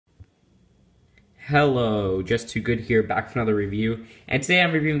Hello, Just Too Good here, back for another review, and today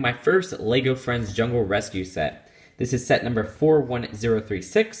I'm reviewing my first LEGO Friends Jungle Rescue set. This is set number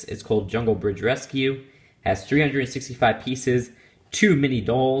 41036, it's called Jungle Bridge Rescue, has 365 pieces, 2 mini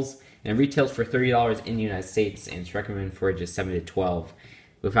dolls, and it retails for $30 in the United States, and it's recommended for ages 7 to 12.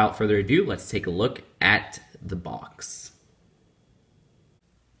 Without further ado, let's take a look at the box.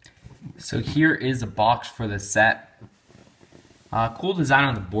 So here is a box for the set. Cool design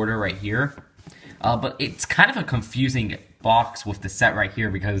on the border right here. But it's kind of a confusing box with the set right here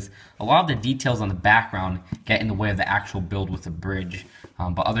because a lot of the details on the background get in the way of the actual build with the bridge.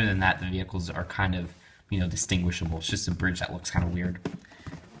 But other than that, the vehicles are kind of, distinguishable. It's just a bridge that looks kind of weird.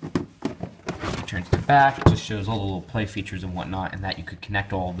 Turn to the back, it just shows all the little play features and whatnot, and that you could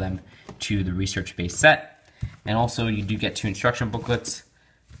connect all of them to the research-based set. And also, you do get 2 instruction booklets,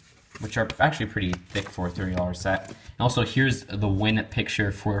 which are actually pretty thick for a $30 set. And also, here's the win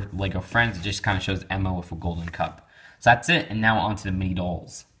picture for LEGO Friends. It just kind of shows Emma with a golden cup. So that's it, and now on to the mini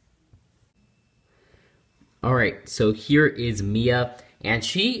dolls. Alright, so here is Mia, and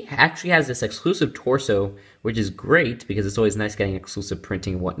she actually has this exclusive torso, which is great because it's always nice getting exclusive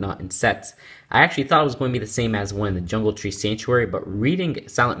printing and whatnot in sets. I actually thought it was going to be the same as one in the Jungle Tree Sanctuary, but reading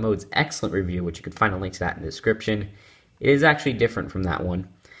Silent Mode's excellent review, which you can find a link to that in the description, it is actually different from that one.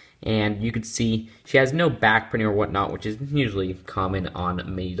 And you can see she has no back printing or whatnot, which is usually common on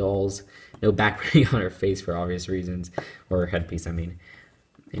mini dolls. No back printing on her face for obvious reasons, or her headpiece, I mean.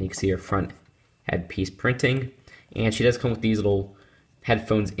 And you can see her front headpiece printing. And she does come with these little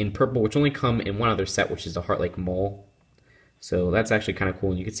headphones in purple, which only come in one other set, which is the Heart Lake Mole. So that's actually kind of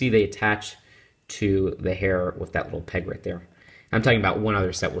cool. And you can see they attach to the hair with that little peg right there. I'm talking about one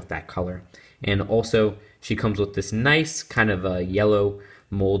other set with that color. And also, she comes with this nice kind of yellow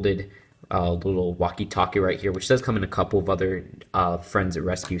molded little walkie-talkie right here, which does come in a couple of other Friends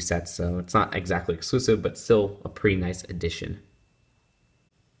Rescue sets, so it's not exactly exclusive, but still a pretty nice addition.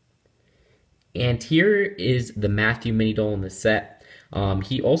 And here is the Matthew mini doll in the set.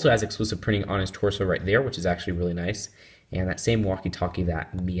 He also has exclusive printing on his torso right there, which is actually really nice, and that same walkie-talkie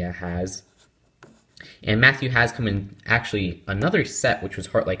that Mia has. And Matthew has come in actually another set, which was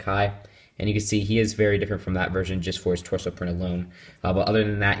Heart Lake High. And you can see he is very different from that version just for his torso print alone. But other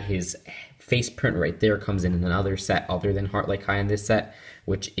than that, his face print right there comes in another set other than Heart Lake High in this set,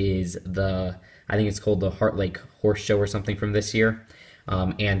 which is I think it's called the Heart Lake Horse Show or something from this year.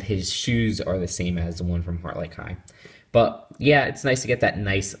 And his shoes are the same as the one from Heart Lake High. But yeah, it's nice to get that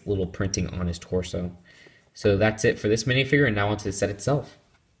nice little printing on his torso. So that's it for this minifigure, and now onto the set itself.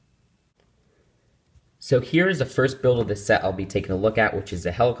 So here is the first build of the set I'll be taking a look at, which is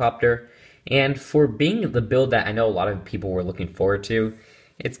the helicopter. And for being the build that I know a lot of people were looking forward to,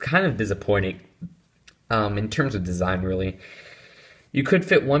 it's kind of disappointing in terms of design, really. You could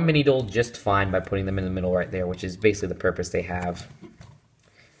fit one mini doll just fine by putting them in the middle right there, which is basically the purpose they have.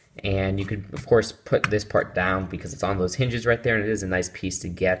 And you could, of course, put this part down because it's on those hinges right there, and it is a nice piece to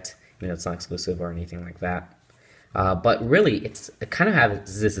get. It's not exclusive or anything like that. But really, it kind of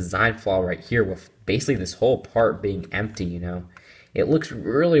has this design flaw right here with basically this whole part being empty, It looks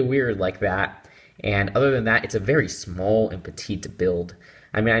really weird like that, and other than that, it's a very small and petite build.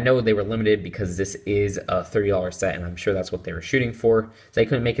 I mean, I know they were limited because this is a $30 set, and I'm sure that's what they were shooting for, so they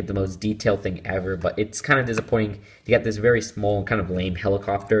couldn't make it the most detailed thing ever, but it's kind of disappointing to get this very small and kind of lame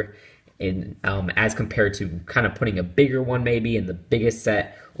helicopter in, as compared to kind of putting a bigger one maybe in the biggest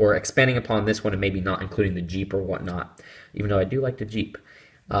set, or expanding upon this one and maybe not including the Jeep or whatnot, even though I do like the Jeep.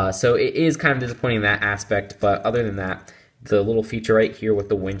 So it is kind of disappointing in that aspect, but other than that, the little feature right here with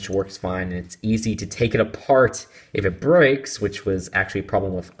the winch works fine, and it's easy to take it apart if it breaks, which was actually a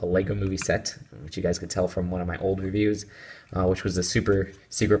problem with a LEGO Movie set, which you guys could tell from one of my old reviews, which was the Super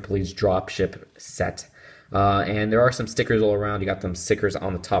Secret Police Dropship set. And there are some stickers all around. You got them stickers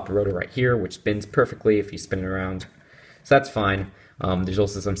on the top rotor right here, which spins perfectly if you spin it around. So that's fine. There's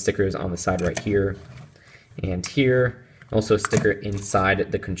also some stickers on the side right here and here. Also a sticker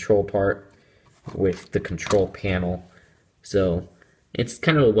inside the control part with the control panel. So it's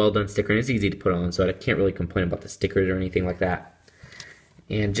kind of a well done sticker, and it's easy to put on, so I can't really complain about the stickers or anything like that.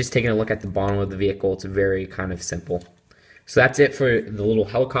 And just taking a look at the bottom of the vehicle, it's very kind of simple. So that's it for the little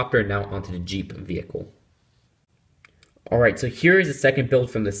helicopter. Now onto the Jeep vehicle. Alright, so here is the second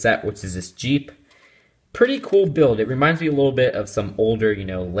build from the set, which is this Jeep. Pretty cool build. It reminds me a little bit of some older,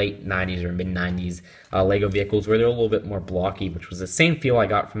 late 90s or mid 90s LEGO vehicles where they're a little bit more blocky, which was the same feel I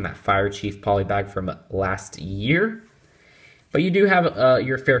got from that Fire Chief polybag from last year. But you do have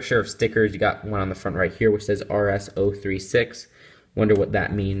your fair share of stickers. You got one on the front right here which says RS036. Wonder what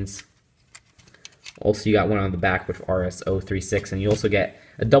that means. Also, you got one on the back with RS036, and you also get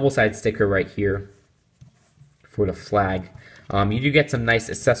a double-sided sticker right here for the flag. You do get some nice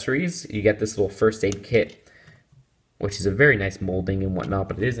accessories. You get this little first aid kit, which is a very nice molding and whatnot,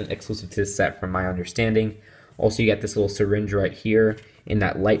 but it isn't exclusive to this set from my understanding. Also, you get this little syringe right here in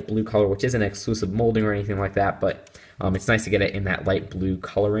that light blue color, which isn't exclusive molding or anything like that, but it's nice to get it in that light blue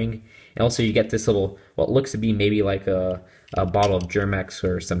coloring. And also you get this little, what looks to be maybe like a bottle of Germex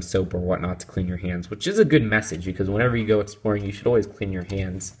or some soap or whatnot to clean your hands, which is a good message because whenever you go exploring, you should always clean your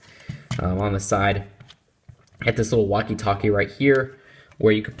hands. On the side, at this little walkie-talkie right here,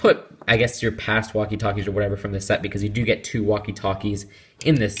 where you could put, I guess, your past walkie-talkies or whatever from the set, because you do get 2 walkie-talkies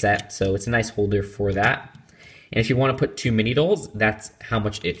in this set, so it's a nice holder for that. And if you want to put 2 mini dolls, that's how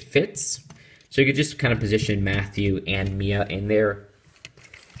much it fits. So you could just kind of position Matthew and Mia in there,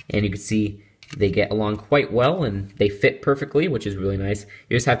 and you can see they get along quite well and they fit perfectly, which is really nice.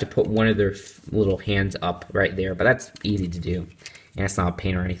 You just have to put one of their little hands up right there, but that's easy to do, and it's not a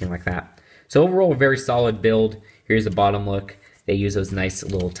pain or anything like that. So overall, a very solid build. Here's the bottom look. They use those nice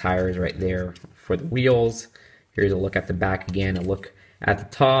little tires right there for the wheels. Here's a look at the back again, a look at the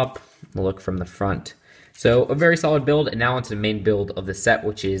top, a look from the front. So a very solid build, and now onto the main build of the set,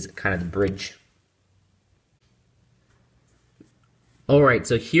 which is kind of the bridge. Alright,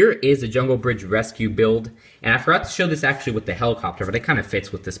 so here is the Jungle Bridge Rescue build, and I forgot to show this actually with the helicopter, but it kind of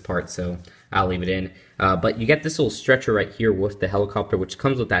fits with this part, so I'll leave it in. But you get this little stretcher right here with the helicopter, which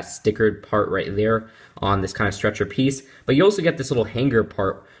comes with that stickered part right there on this kind of stretcher piece. But you also get this little hanger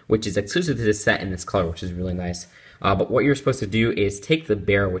part, which is exclusive to this set in this color, which is really nice. But what you're supposed to do is take the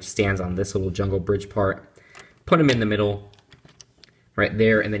bear, which stands on this little Jungle Bridge part, put him in the middle right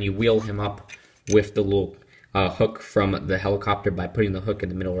there, and then you wheel him up with the little hook from the helicopter by putting the hook in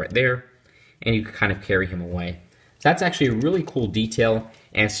the middle right there, and you can kind of carry him away. So that's actually a really cool detail.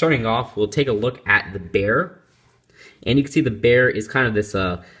 And starting off, we'll take a look at the bear, and you can see the bear is kind of this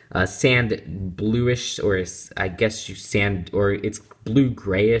sand bluish, or I guess sand, or it's blue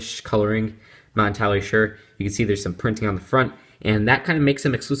grayish coloring. I'm not entirely sure. You can see there's some printing on the front, and that kind of makes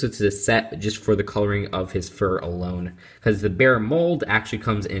him exclusive to the set just for the coloring of his fur alone, because the bear mold actually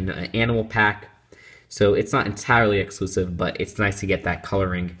comes in an animal pack. So it's not entirely exclusive, but it's nice to get that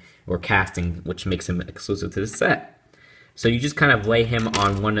coloring or casting, which makes him exclusive to the set. So you just kind of lay him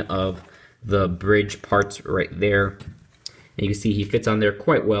on one of the bridge parts right there. And you can see he fits on there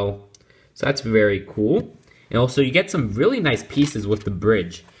quite well. So that's very cool. And also you get some really nice pieces with the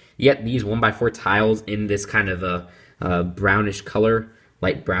bridge. You get these 1x4 tiles in this kind of a brownish color,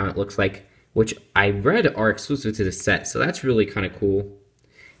 light brown it looks like, which I read are exclusive to the set. So that's really kind of cool.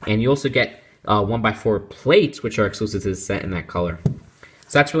 And you also get 1x4 plates, which are exclusive to the set in that color.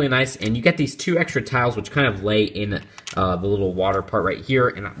 So that's really nice, and you get these 2 extra tiles which kind of lay in the little water part right here,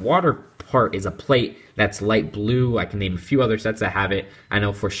 and that water part is a plate that's light blue. I can name a few other sets that have it. I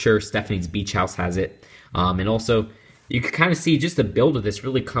know for sure Stephanie's Beach House has it. And also, you can kind of see just the build of this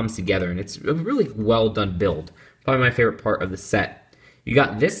really comes together, and it's a really well done build. Probably my favorite part of the set. You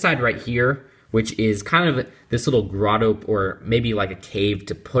got this side right here, which is kind of this little grotto, or maybe like a cave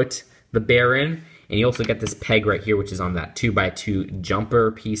to put the bear in, and you also get this peg right here, which is on that 2x2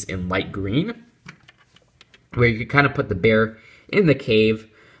 jumper piece in light green, where you can kind of put the bear in the cave,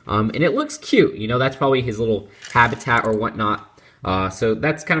 and it looks cute. You know, that's probably his little habitat or whatnot. So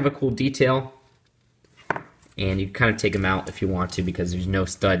that's kind of a cool detail, and you can kind of take him out if you want to, because there's no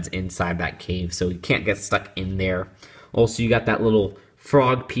studs inside that cave, so you can't get stuck in there. Also, you got that little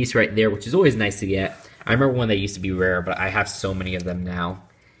frog piece right there, which is always nice to get. I remember one that used to be rare, but I have so many of them now,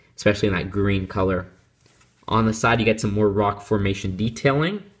 especially in that green color. On the side, you get some more rock formation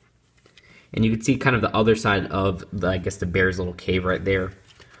detailing. And you can see kind of the other side of, I guess, the bear's little cave right there.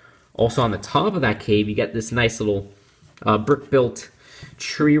 Also on the top of that cave, you get this nice little brick-built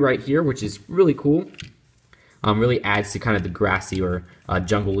tree right here, which is really cool. Really adds to kind of the grassy or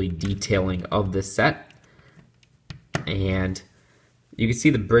jungle-y detailing of this set. And you can see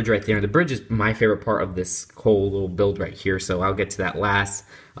the bridge right there. The bridge is my favorite part of this whole little build right here, so I'll get to that last.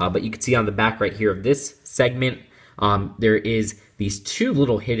 But you can see on the back right here of this segment, there is these 2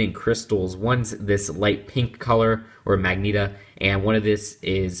 little hidden crystals. One's this light pink color, or magneta, and one of this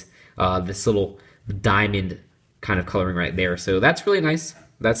is this little diamond kind of coloring right there. So that's really nice.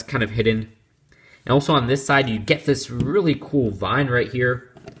 That's kind of hidden. And also on this side, you get this really cool vine right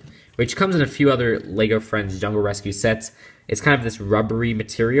here, which comes in a few other LEGO Friends Jungle Rescue sets. It's kind of this rubbery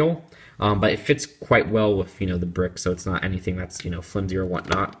material, but it fits quite well with, you know, the brick, so it's not anything that's, you know, flimsy or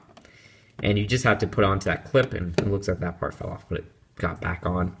whatnot. And you just have to put onto that clip, and it looks like that part fell off, but it got back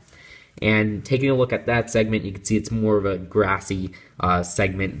on. And taking a look at that segment, you can see it's more of a grassy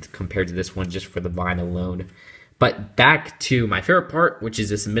segment compared to this one, just for the vine alone. But back to my favorite part, which is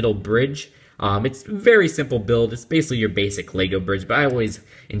this middle bridge. It's a very simple build. It's basically your basic Lego bridge, but I always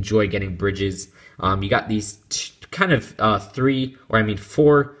enjoy getting bridges. You got these kind of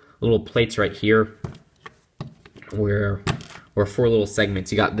four little plates right here, or four little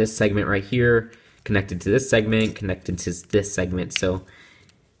segments. You got this segment right here connected to this segment, connected to this segment. So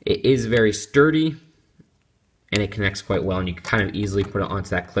it is very sturdy, and it connects quite well, and you can kind of easily put it onto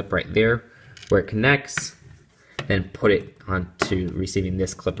that clip right there where it connects, then put it onto receiving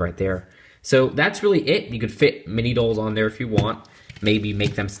this clip right there. So that's really it. You could fit mini dolls on there if you want, maybe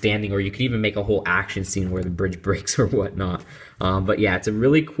make them standing, or you could even make a whole action scene where the bridge breaks or whatnot. But yeah, it's a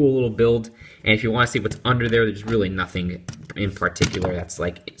really cool little build, and if you want to see what's under there, there's really nothing in particular that's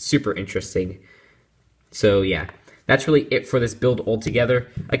like super interesting. So yeah, that's really it for this build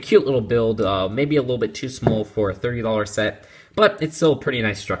altogether. A cute little build, maybe a little bit too small for a $30 set, but it's still a pretty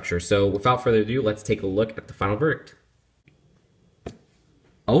nice structure. So without further ado, let's take a look at the final verdict.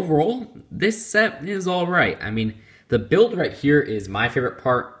 Overall, this set is alright. I mean, the build right here is my favorite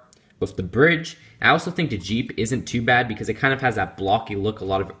part with the bridge. I also think the Jeep isn't too bad because it kind of has that blocky look a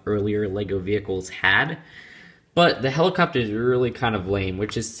lot of earlier Lego vehicles had. But the helicopter is really kind of lame,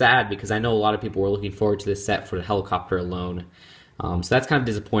 which is sad because I know a lot of people were looking forward to this set for the helicopter alone. So that's kind of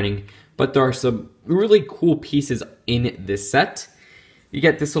disappointing. But there are some really cool pieces in this set. You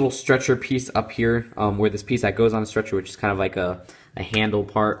get this little stretcher piece up here, where this piece that goes on the stretcher, which is kind of like a handle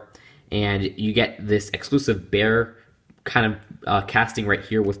part. And you get this exclusive bear kind of casting right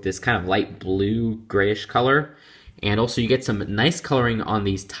here with this kind of light blue grayish color. And also you get some nice coloring on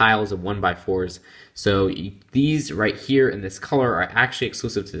these tiles of 1x4s. So these right here in this color are actually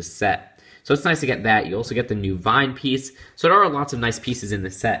exclusive to the set. So it's nice to get that. You also get the new vine piece. So there are lots of nice pieces in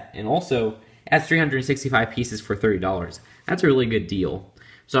the set. And also, it has 365 pieces for $30. That's a really good deal.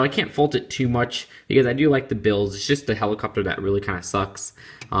 So I can't fault it too much because I do like the builds. It's just the helicopter that really kind of sucks.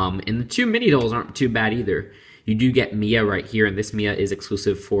 And the two mini dolls aren't too bad either. You do get Mia right here, and this Mia is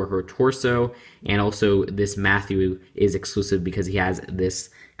exclusive for her torso, and also this Matthew is exclusive because he has this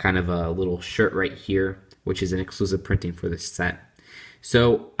kind of a little shirt right here, which is an exclusive printing for this set.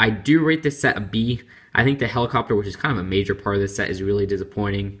 So I do rate this set a B. I think the helicopter, which is kind of a major part of this set, is really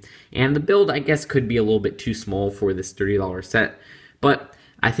disappointing. And the build, I guess, could be a little bit too small for this $30 set. But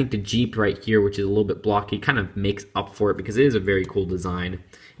I think the Jeep right here, which is a little bit blocky, kind of makes up for it because it is a very cool design.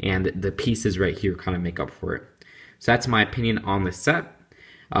 And the pieces right here kind of make up for it. So that's my opinion on this set.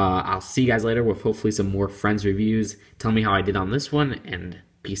 I'll see you guys later with hopefully some more Friends reviews. Tell me how I did on this one, and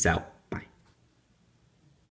peace out.